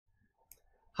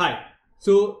Hi,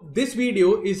 so this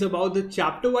video is about the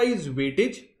chapter-wise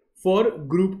weightage for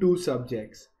Group 2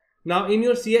 subjects. Now in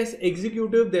your CS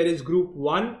Executive there is Group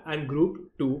 1 and Group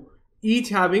 2, each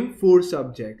having 4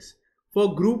 subjects.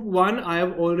 For Group 1 I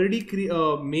have already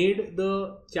made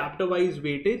the chapter-wise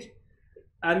weightage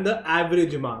and the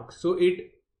average marks. So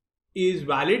it is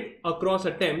valid across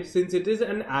attempts since it is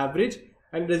an average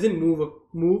and doesn't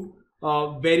move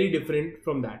very different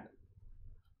from that.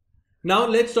 Now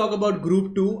let's talk about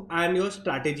Group 2 and your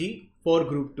strategy for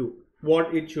Group 2,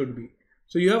 what it should be.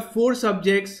 So you have 4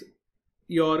 subjects,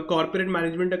 your corporate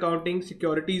management accounting,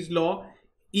 securities law,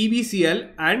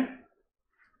 EBCL and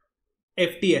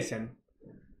FTSM.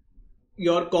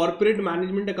 Your corporate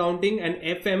management accounting and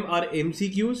FM are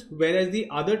MCQs, whereas the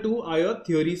other 2 are your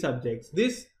theory subjects.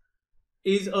 This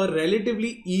is a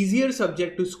relatively easier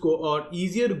subject to score or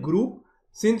easier group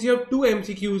since you have 2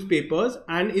 MCQs papers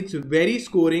and it's very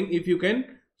scoring if you can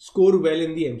score well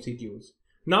in the MCQs.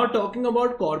 Now talking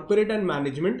about corporate and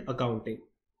management accounting.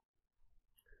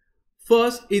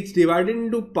 First, it's divided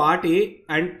into part A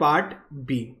and part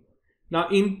B. Now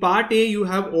in part A you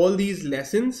have all these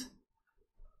lessons.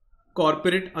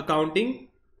 Corporate accounting,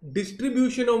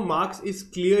 distribution of marks is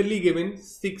clearly given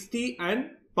 60 and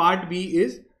part B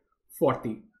is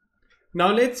 40.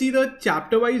 Now let's see the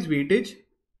chapter wise weightage.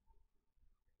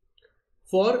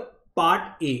 For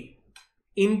part A,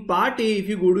 in part A if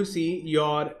you go to see,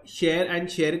 your share and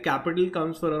share capital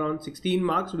comes for around 16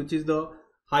 marks, which is the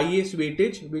highest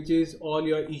weightage, which is all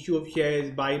your issue of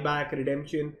shares, buyback,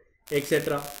 redemption,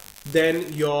 etc.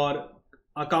 Then your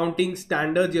accounting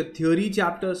standards, your theory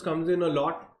chapters comes in a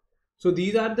lot. So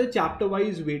these are the chapter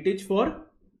wise weightage for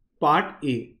part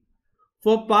A.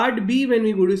 For part B, when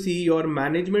we go to see your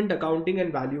management accounting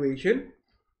and valuation,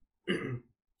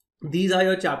 these are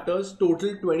your chapters,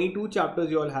 total 22 chapters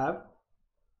you all have.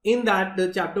 In that,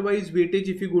 the chapter wise weightage,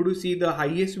 if you go to see, the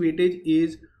highest weightage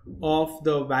is of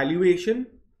the valuation,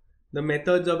 the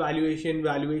methods of valuation,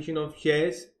 valuation of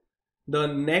shares. The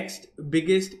next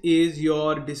biggest is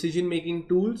your decision making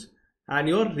tools and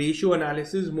your ratio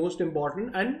analysis, most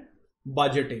important, and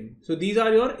budgeting. So these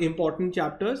are your important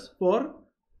chapters for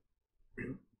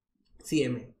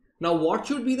CMA. Now what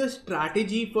should be the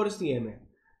strategy for CMA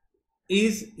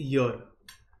is here.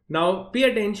 Now pay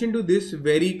attention to this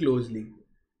very closely.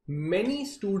 Many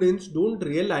students don't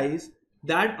realize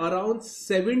that around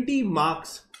 70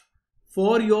 marks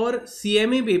for your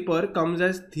CMA paper comes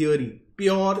as theory,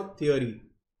 pure theory.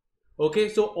 Okay,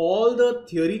 so all the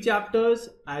theory chapters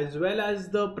as well as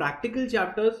the practical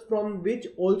chapters from which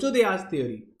also they ask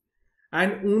theory,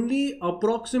 and only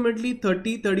approximately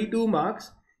 30-32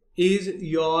 marks is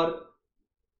your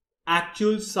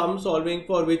actual sum solving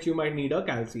for which you might need a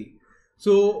calc.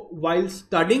 So while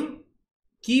studying,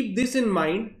 keep this in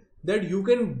mind that you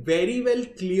can very well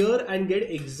clear and get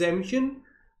exemption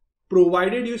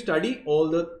provided you study all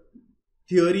the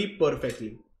theory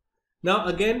perfectly. Now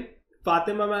again,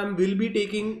 Fatima ma'am will be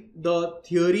taking the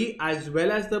theory as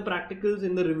well as the practicals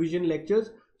in the revision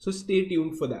lectures, so stay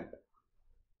tuned for that.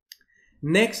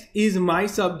 Next is my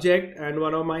subject, and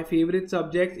one of my favorite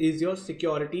subjects is your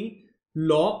security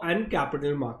law and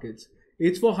capital markets.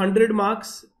 It's for 100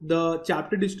 marks. The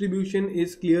chapter distribution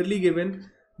is clearly given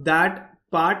that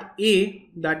part A,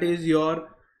 that is your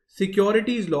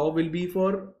securities law, will be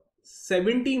for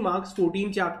 70 marks,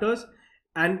 14 chapters,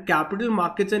 and capital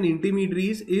markets and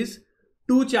intermediaries is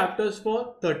 2 chapters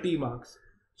for 30 marks.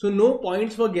 So no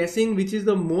points for guessing which is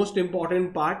the most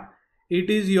important part. It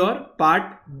is your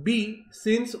part B,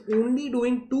 since only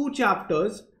doing 2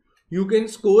 chapters you can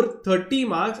score 30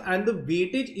 marks and the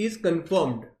weightage is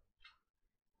confirmed.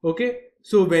 Okay,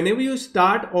 so whenever you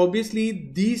start, obviously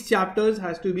these chapters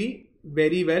has to be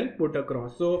very well put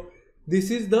across. So this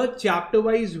is the chapter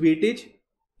wise weightage.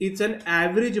 It's an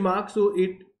average mark, so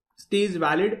it stays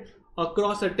valid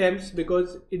across attempts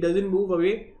because it doesn't move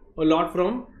away a lot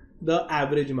from the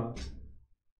average marks.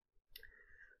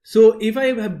 So if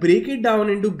I break it down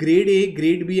into grade A,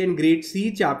 grade B and grade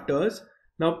C chapters,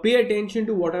 now pay attention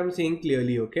to what I'm saying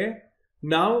clearly, okay?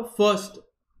 Now first,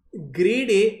 grade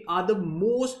A are the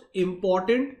most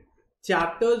important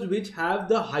chapters which have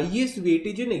the highest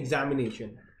weightage in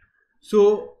examination.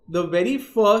 So the very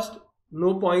first,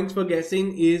 no points for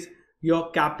guessing, is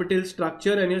your capital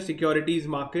structure and your securities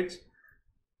markets.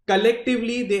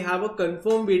 Collectively they have a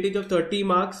confirmed weightage of 30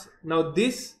 marks. Now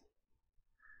this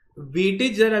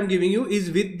weightage that I'm giving you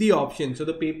is with the option. So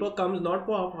the paper comes not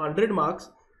for 100 marks,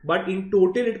 but in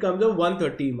total it comes of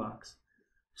 130 marks.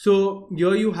 So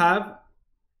here you have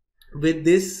with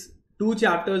this 2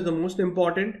 chapters the most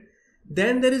important.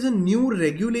 Then there is a new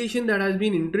regulation that has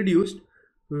been introduced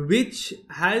which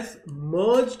has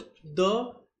merged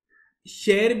the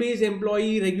share-based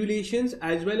employee regulations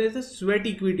as well as the sweat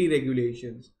equity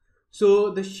regulations. So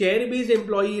the share-based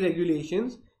employee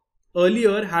regulations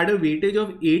earlier had a weightage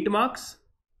of 8 marks,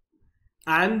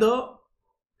 and the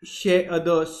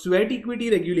sweat equity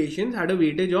regulations had a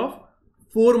weightage of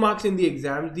 4 marks in the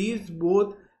exams. These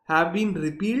both have been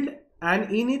repealed,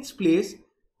 and in its place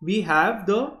we have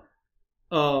the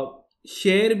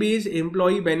share-based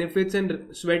employee benefits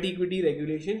and sweat equity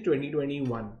regulations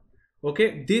 2021.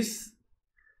 Okay, this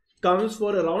comes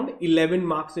for around 11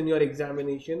 marks in your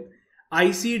examination.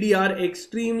 ICDR,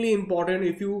 extremely important.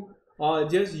 If you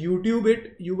just YouTube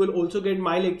it, you will also get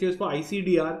my lectures for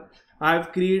ICDR.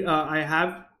 I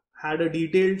have had a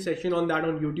detailed session on that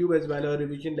on YouTube as well, a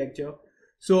revision lecture.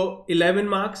 So 11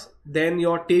 marks. Then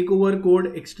your takeover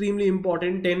code, extremely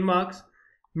important, 10 marks.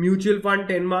 Mutual fund,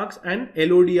 10 marks. And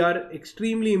LODR,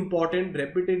 extremely important,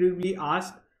 repetitively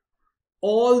asked.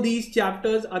 All these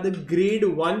chapters are the grade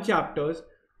 1 chapters.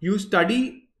 You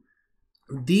study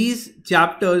these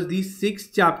chapters, these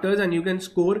 6 chapters, and you can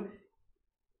score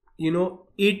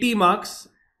 80 marks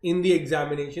in the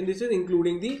examination. This is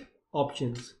including the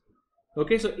options.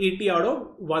 Okay, so 80 out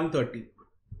of 130.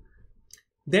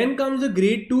 Then comes the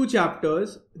grade 2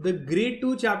 chapters. The grade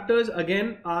 2 chapters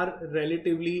again are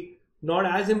relatively not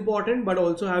as important, but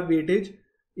also have weightage.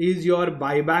 Is your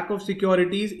buyback of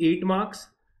securities, 8 marks.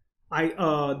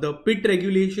 The PIT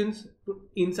regulations,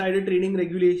 insider trading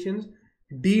regulations,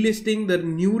 delisting, the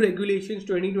new regulations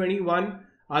 2021.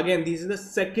 Again, these are the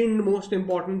second most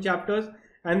important chapters.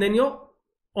 And then your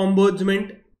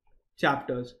ombudsman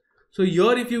chapters. So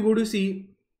here, if you go to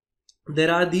see,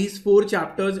 there are these 4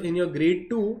 chapters in your grade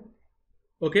 2.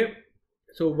 Okay,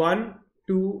 so 1,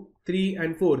 2, 3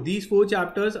 and 4. These 4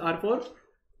 chapters are for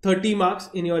 30 marks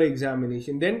in your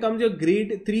examination. Then comes your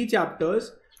grade 3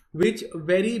 chapters, which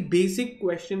very basic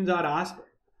questions are asked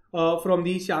from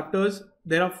these chapters.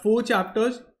 There are 4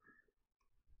 chapters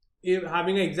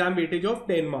having an exam weightage of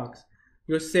 10 marks.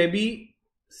 Your SEBI,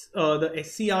 the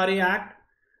SCRA Act,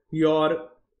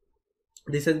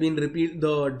 this has been repealed,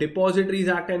 the Depositories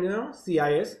Act, and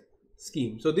CIS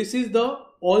scheme. So this is the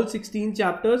all 16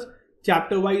 chapters,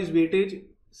 chapter wise weightage.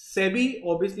 SEBI,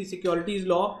 obviously securities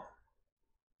law.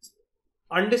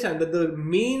 Understand that the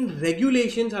main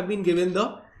regulations have been given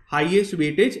the highest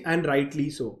weightage, and rightly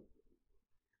so.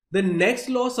 The next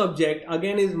law subject,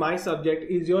 again is my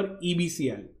subject, is your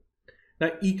EBCL.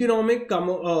 Now, economic,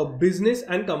 business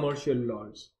and commercial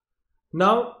laws.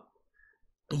 Now,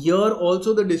 here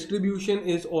also the distribution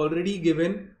is already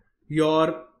given.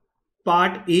 Your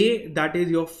part A, that is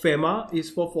your FEMA, is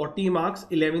for 40 marks,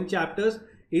 11 chapters.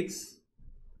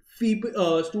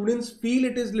 Students feel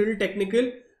it is little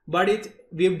technical, but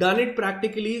we've done it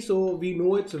practically, so we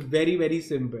know it's very, very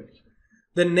simple.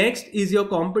 The next is your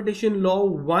competition law,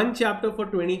 1 chapter for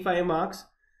 25 marks.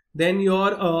 Then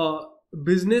your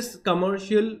business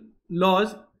commercial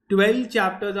laws, 12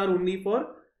 chapters are only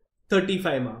for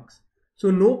 35 marks. So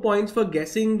no points for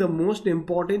guessing. The most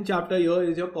important chapter here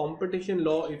is your competition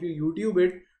law. If you YouTube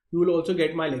it, you will also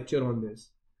get my lecture on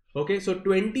this. Okay, so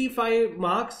 25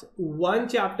 marks, 1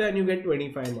 chapter, and you get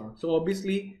 25 marks. So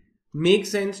obviously makes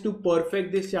sense to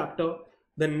perfect this chapter.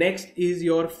 The next is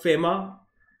your FEMA,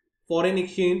 foreign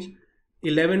exchange,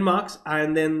 11 marks,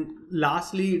 and then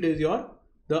lastly it is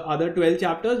the other 12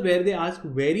 chapters where they ask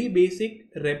very basic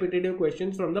repetitive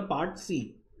questions from the part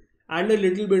C and a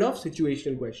little bit of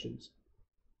situational questions.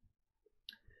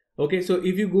 Okay, so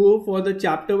if you go for the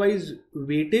chapter wise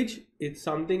weightage, it's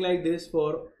something like this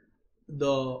for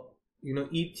the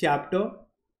each chapter.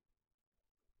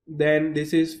 Then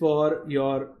this is for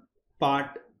your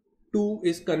part 2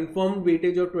 is confirmed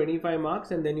weightage of 25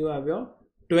 marks, and then you have your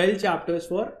 12 chapters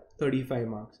for 35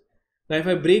 marks. Now if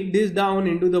I break this down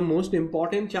into the most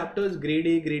important chapters, grade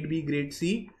A, grade B, grade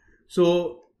C.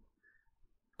 So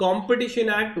Competition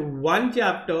Act, 1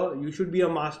 chapter, you should be a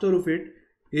master of it,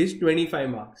 is 25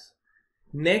 marks.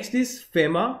 Next is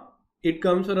FEMA. It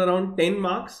comes for around 10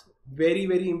 marks. Very,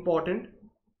 very important.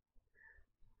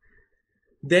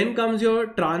 Then comes your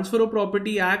Transfer of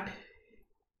Property Act,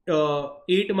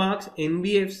 8 marks.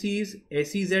 NBFCs,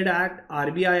 SEZ Act,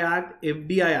 RBI Act,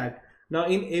 FDI Act. Now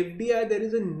in FDI there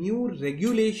is a new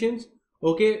regulations,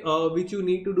 okay, which you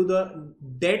need to do the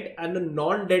debt and the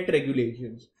non-debt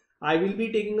regulations. I will be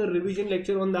taking a revision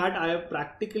lecture on that. I have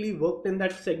practically worked in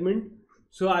that segment.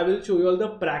 So I will show you all the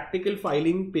practical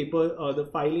filing paper, the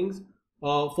filings,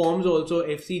 forms also,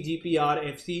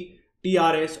 FCGPR,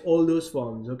 FCTRS, all those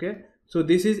forms. Okay. So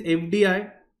this is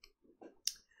FDI.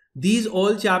 These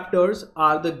all chapters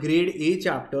are the grade A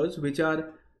chapters, which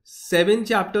are 7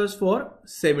 chapters for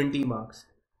 70 marks.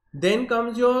 Then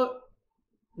comes your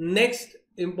next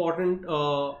important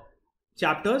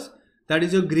chapters, that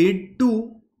is your grade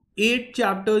 2, 8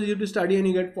 chapters you have to study and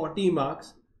you get 40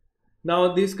 marks.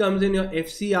 Now this comes in your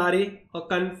FCRA, a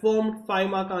confirmed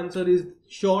 5-mark answer is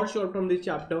sure from this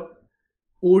chapter.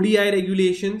 ODI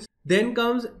regulations. Then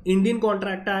comes Indian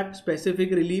Contract Act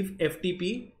Specific Relief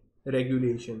FTP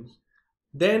regulations.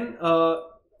 Then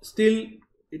still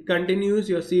it continues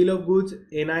your Sale of Goods,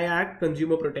 NI Act,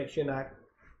 Consumer Protection Act.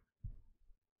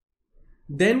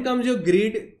 Then comes your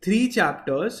grade 3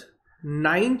 chapters,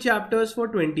 9 chapters for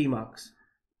 20 marks.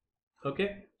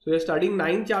 Okay, so you're studying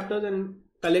 9 chapters and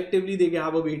collectively they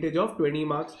have a weightage of 20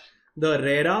 marks. The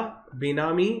RERA,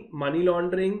 Benami, Money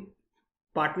Laundering,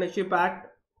 Partnership Act,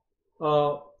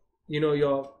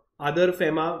 your other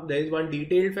FEMA, there is one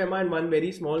detailed FEMA and one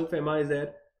very small FEMA is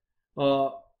there.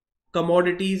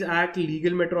 Commodities Act,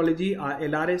 Legal Metrology,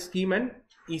 LRS scheme and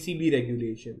ECB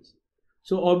regulations.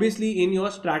 So obviously in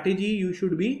your strategy you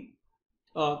should be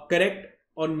correct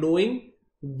on knowing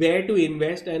where to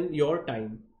invest and your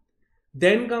time.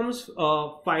 Then comes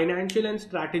financial and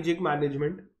strategic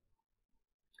management.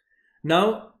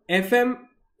 Now FM,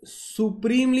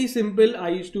 supremely simple. I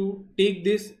used to take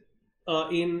this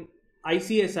in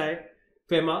ICSI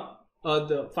FEMA,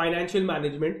 the financial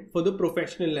management for the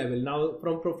professional level. Now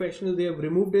from professional they have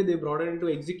removed it, they brought it into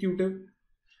executive,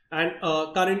 and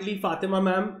currently Fatima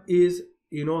ma'am is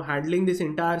handling this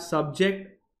entire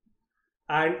subject,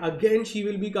 and again she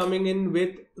will be coming in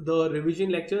with the revision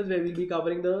lectures where we'll be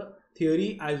covering the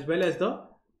theory as well as the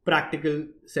practical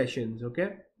sessions.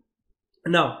 Okay,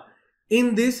 now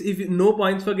in this, if no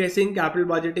points for guessing, capital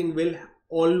budgeting will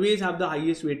always have the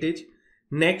highest weightage.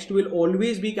 Next will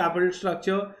always be capital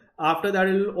structure. After that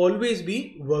it will always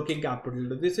be working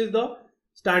capital. This is the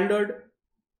standard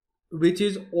which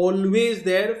is always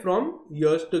there from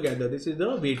years together. This is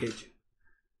the weightage.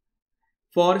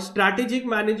 For strategic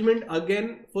management,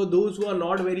 again, for those who are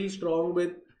not very strong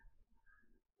with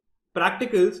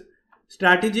practicals,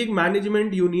 strategic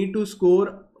management, you need to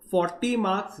score 40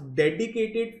 marks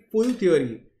dedicated full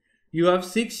theory. You have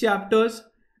 6 chapters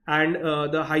and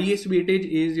the highest weightage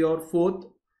is your 4th,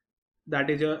 that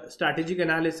is your strategic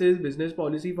analysis, business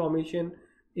policy formation,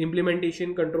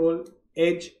 implementation, control,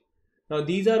 edge. Now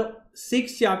these are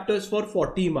 6 chapters for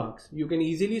 40 marks. You can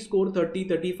easily score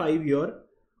 30-35 here.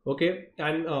 Okay,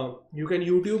 and you can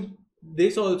YouTube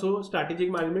this also, strategic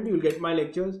management. You will get my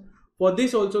lectures. For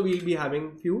this also we will be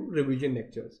having few revision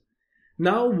lectures.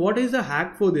 Now what is the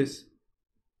hack for this,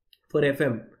 for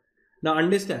FM? Now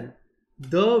understand,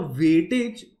 the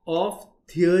weightage of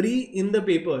theory in the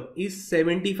paper is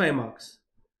 75 marks.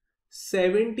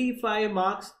 75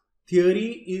 marks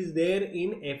theory is there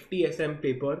in FTSM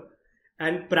paper,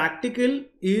 and practical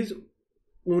is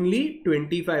only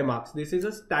 25 marks. This is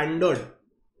a standard.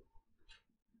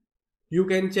 You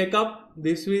can check up,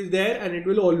 this is there and it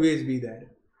will always be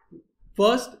there.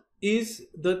 First is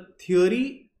the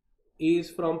theory is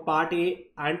from part A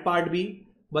and part B,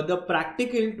 but the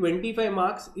practical 25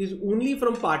 marks is only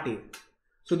from part A.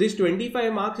 So this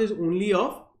 25 marks is only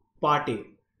of part A.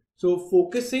 So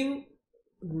focusing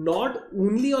not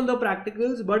only on the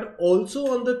practicals but also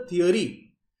on the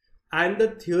theory, and the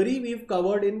theory we've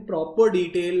covered in proper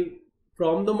detail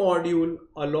from the module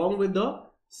along with the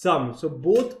sum. So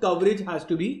both coverage has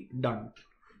to be done.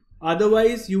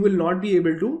 Otherwise you will not be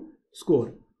able to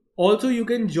score. Also you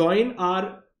can join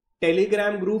our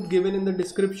Telegram group given in the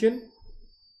description.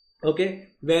 Okay,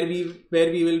 where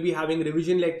we will be having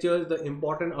revision lectures, the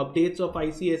important updates of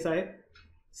ICSI.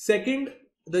 Second,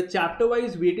 the chapter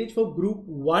wise weightage for group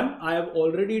 1 I have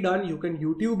already done. You can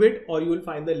YouTube it or you will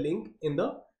find the link in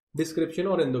the description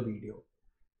or in the video.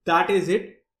 That is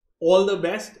it. All the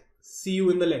best. See you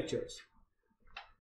in the lectures.